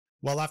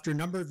Well, after a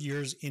number of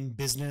years in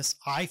business,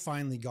 I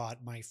finally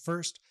got my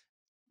first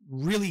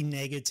really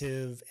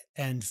negative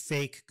and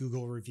fake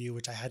Google review,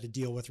 which I had to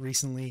deal with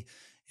recently.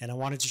 And I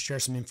wanted to share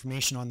some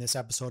information on this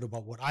episode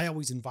about what I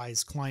always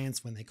advise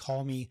clients when they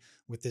call me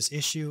with this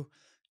issue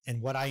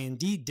and what I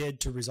indeed did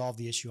to resolve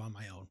the issue on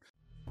my own.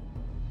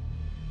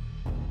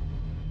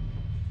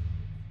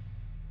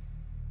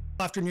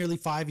 After nearly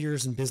 5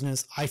 years in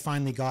business, I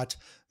finally got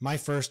my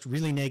first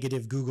really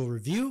negative Google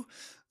review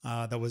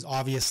that was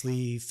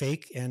obviously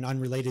fake and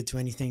unrelated to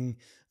anything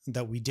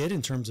that we did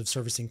in terms of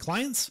servicing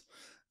clients.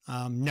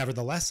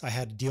 Nevertheless, I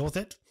had to deal with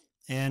it.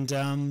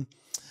 And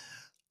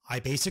I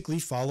basically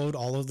followed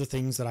all of the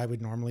things that I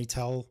would normally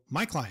tell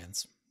my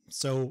clients.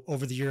 So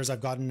over the years,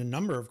 I've gotten a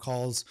number of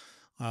calls,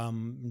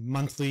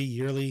 monthly,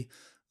 yearly,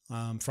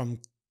 from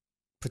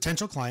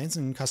potential clients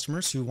and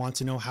customers who want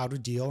to know how to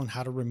deal and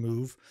how to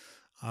remove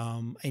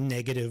a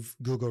negative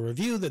Google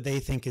review that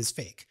they think is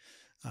fake.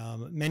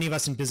 Many of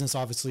us in business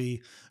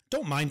obviously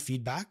don't mind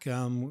feedback.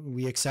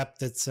 We accept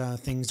that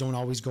things don't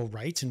always go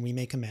right and we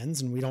make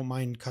amends, and we don't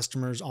mind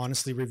customers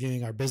honestly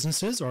reviewing our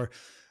businesses, or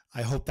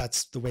I hope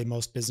that's the way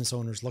most business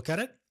owners look at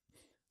it.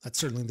 That's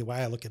certainly the way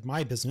I look at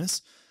my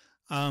business.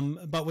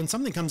 But when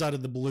something comes out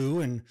of the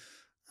blue and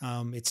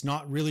it's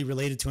not really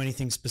related to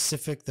anything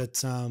specific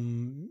that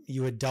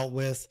you had dealt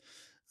with,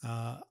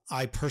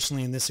 I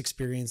personally in this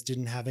experience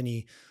didn't have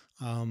any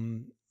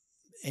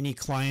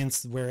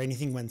clients where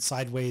anything went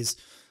sideways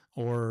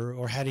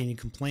or had any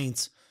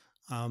complaints.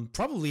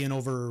 Probably in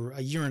over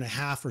a year and a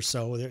half or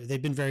so.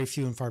 They've been very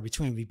few and far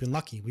between. We've been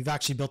lucky. We've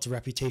actually built a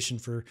reputation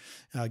for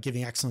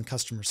giving excellent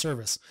customer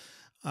service.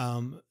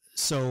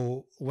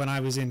 So when I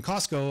was in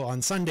Costco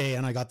on Sunday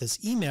and I got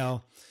this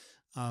email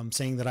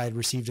saying that I had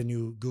received a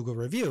new Google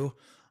review,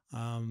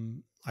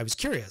 I was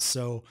curious.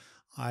 So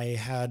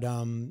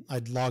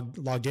I'd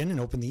logged in and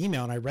opened the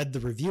email, and I read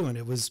the review, and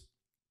it was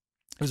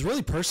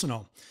really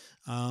personal.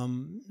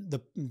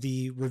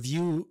 The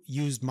review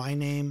used my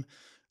name.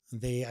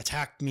 They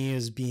attacked me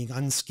as being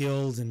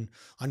unskilled and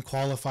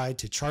unqualified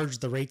to charge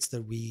the rates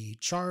that we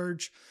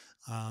charge.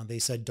 They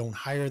said, don't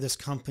hire this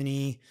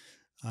company.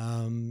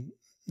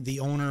 The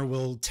owner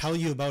will tell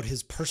you about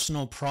his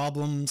personal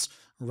problems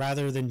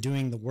rather than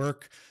doing the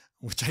work,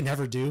 which I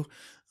never do.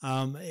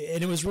 And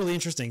it was really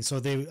interesting. So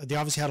they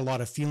obviously had a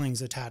lot of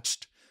feelings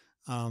attached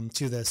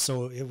to this.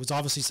 So it was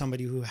obviously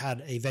somebody who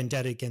had a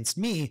vendetta against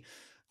me,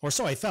 or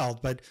so I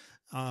felt. But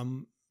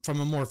from a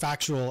more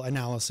factual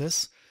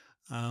analysis,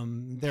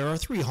 there are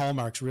three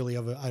hallmarks really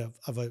of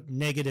a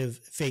negative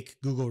fake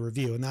Google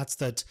review. And that's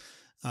that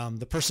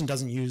the person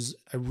doesn't use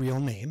a real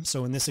name.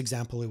 So in this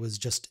example, it was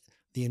just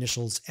the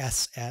initials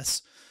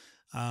SS.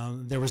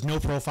 There was no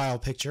profile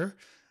picture,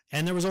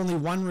 and there was only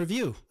one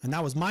review, and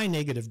that was my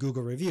negative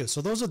Google review.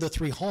 So those are the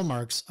three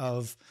hallmarks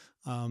of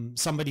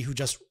somebody who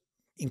just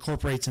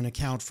incorporates an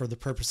account for the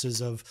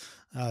purposes of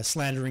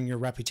slandering your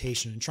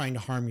reputation and trying to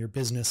harm your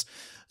business.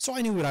 So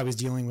I knew what I was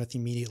dealing with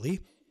immediately.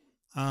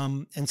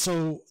 And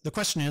so the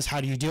question is, how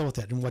do you deal with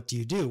it and what do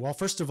you do? Well,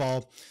 first of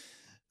all,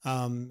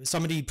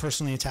 somebody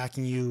personally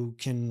attacking you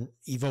can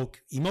evoke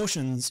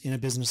emotions in a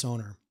business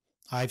owner.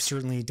 I've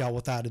certainly dealt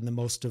with that in the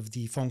most of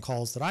the phone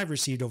calls that I've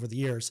received over the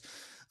years.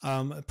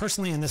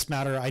 Personally, in this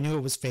matter, I knew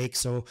it was fake.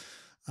 So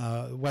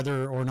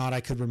whether or not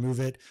I could remove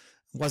it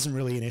wasn't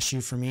really an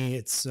issue for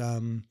me.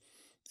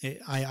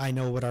 I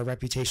know what our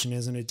reputation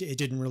is, and it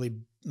didn't really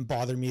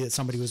bother me that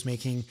somebody was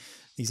making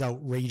these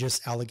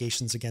outrageous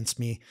allegations against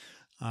me.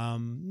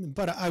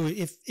 But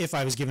if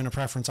I was given a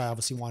preference, I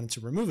obviously wanted to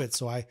remove it.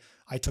 So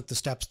I took the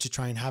steps to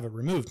try and have it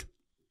removed.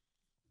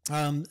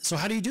 So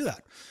how do you do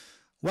that?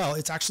 Well,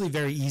 it's actually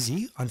very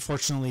easy.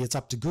 Unfortunately, it's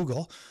up to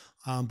Google.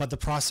 But the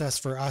process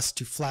for us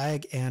to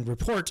flag and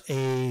report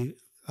a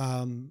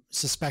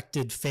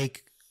suspected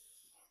fake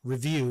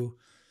review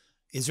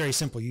is very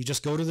simple. You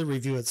just go to the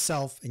review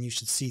itself, and you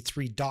should see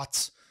three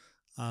dots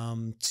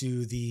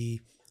to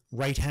the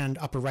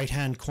upper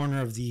right-hand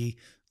corner of the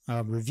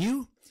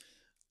review.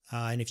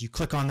 And if you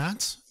click on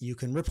that, you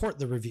can report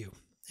the review.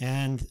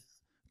 And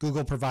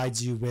Google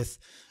provides you with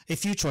a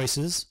few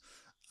choices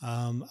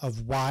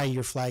of why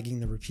you're flagging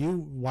the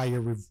review, why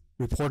you're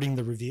reporting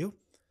the review.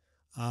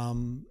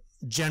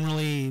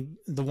 Generally,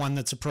 the one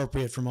that's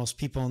appropriate for most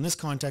people in this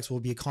context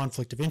will be a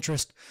conflict of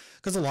interest,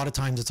 because a lot of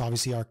times it's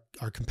obviously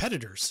our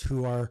competitors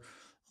who are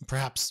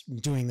perhaps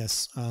doing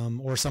this,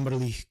 or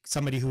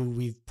somebody who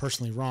we've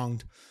personally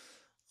wronged,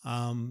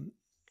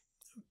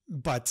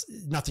 but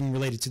nothing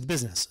related to the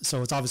business.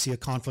 So it's obviously a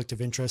conflict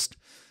of interest.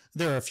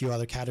 There are a few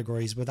other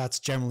categories, but that's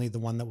generally the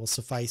one that will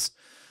suffice.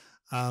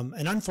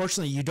 And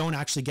unfortunately, you don't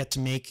actually get to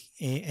make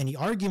any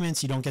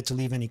arguments. You don't get to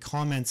leave any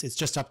comments. It's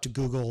just up to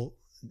Google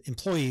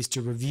employees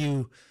to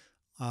review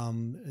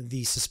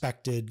the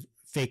suspected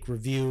fake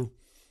review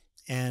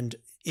and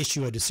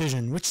issue a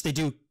decision, which they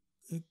do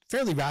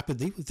fairly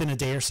rapidly, within a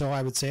day or so,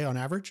 I would say, on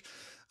average.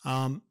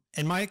 And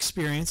my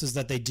experience is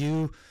that they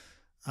do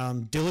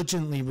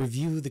diligently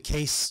review the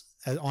case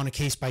on a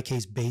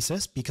case-by-case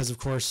basis, because, of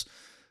course,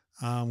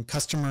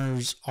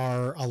 Customers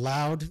are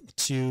allowed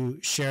to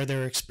share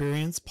their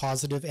experience,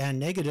 positive and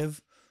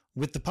negative,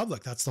 with the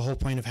public. That's the whole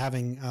point of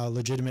having a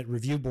legitimate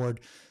review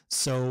board.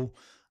 So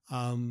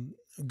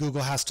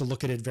Google has to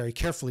look at it very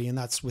carefully, and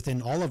that's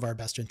within all of our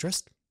best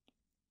interest.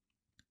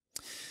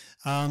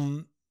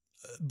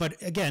 But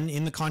again,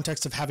 in the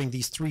context of having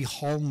these 3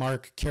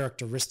 hallmark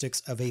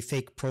characteristics of a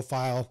fake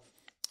profile,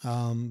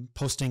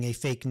 posting a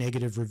fake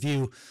negative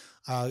review,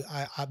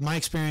 my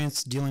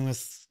experience dealing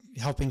with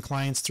helping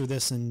clients through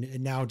this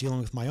and now dealing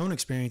with my own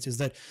experience is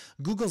that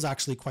Google's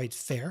actually quite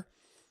fair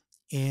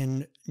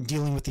in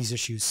dealing with these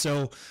issues.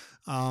 So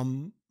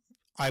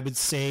I would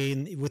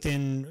say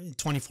within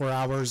 24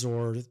 hours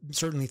or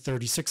certainly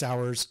 36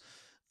 hours,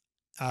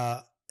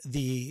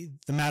 the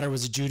matter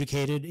was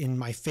adjudicated in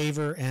my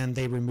favor and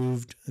they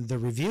removed the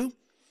review.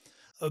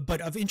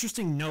 But of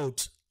interesting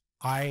note,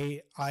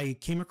 I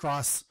came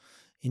across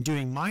in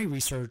doing my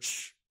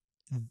research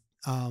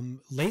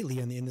lately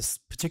in this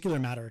particular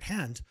matter at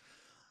hand,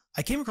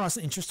 I came across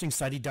an interesting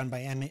study done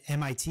by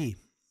MIT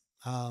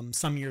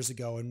some years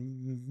ago,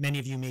 and many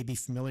of you may be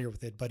familiar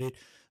with it, but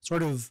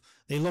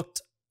they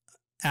looked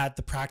at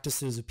the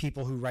practices of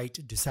people who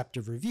write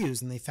deceptive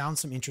reviews, and they found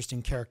some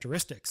interesting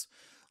characteristics.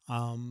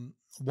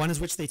 One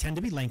is which they tend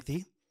to be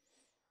lengthy.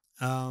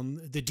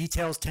 The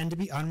details tend to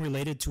be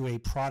unrelated to a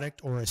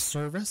product or a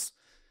service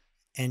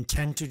and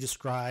tend to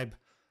describe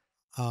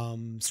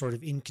sort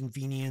of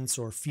inconvenience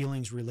or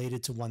feelings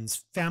related to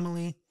one's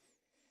family.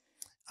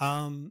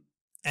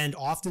 And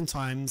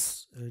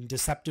oftentimes,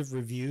 deceptive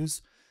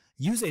reviews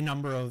use a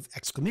number of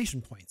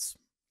exclamation points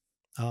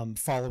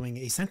following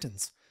a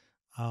sentence,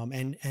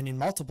 and in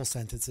multiple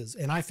sentences.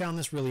 And I found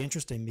this really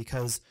interesting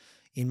because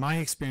in my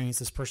experience,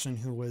 this person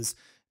who was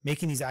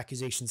making these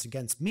accusations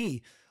against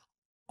me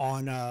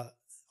on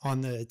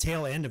the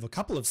tail end of a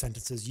couple of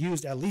sentences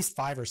used at least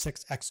 5 or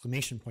 6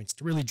 exclamation points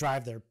to really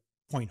drive their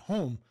point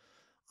home.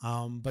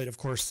 But of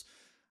course,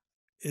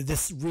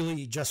 this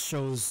really just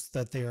shows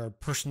that they are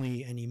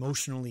personally and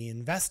emotionally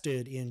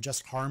invested in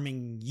just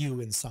harming you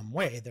in some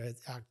way. They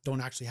don't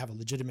actually have a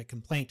legitimate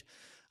complaint.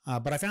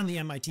 But I found the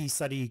MIT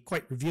study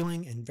quite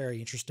revealing and very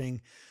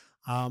interesting.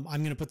 I'm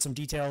going to put some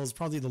details,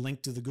 probably the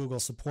link to the Google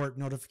support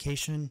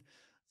notification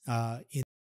in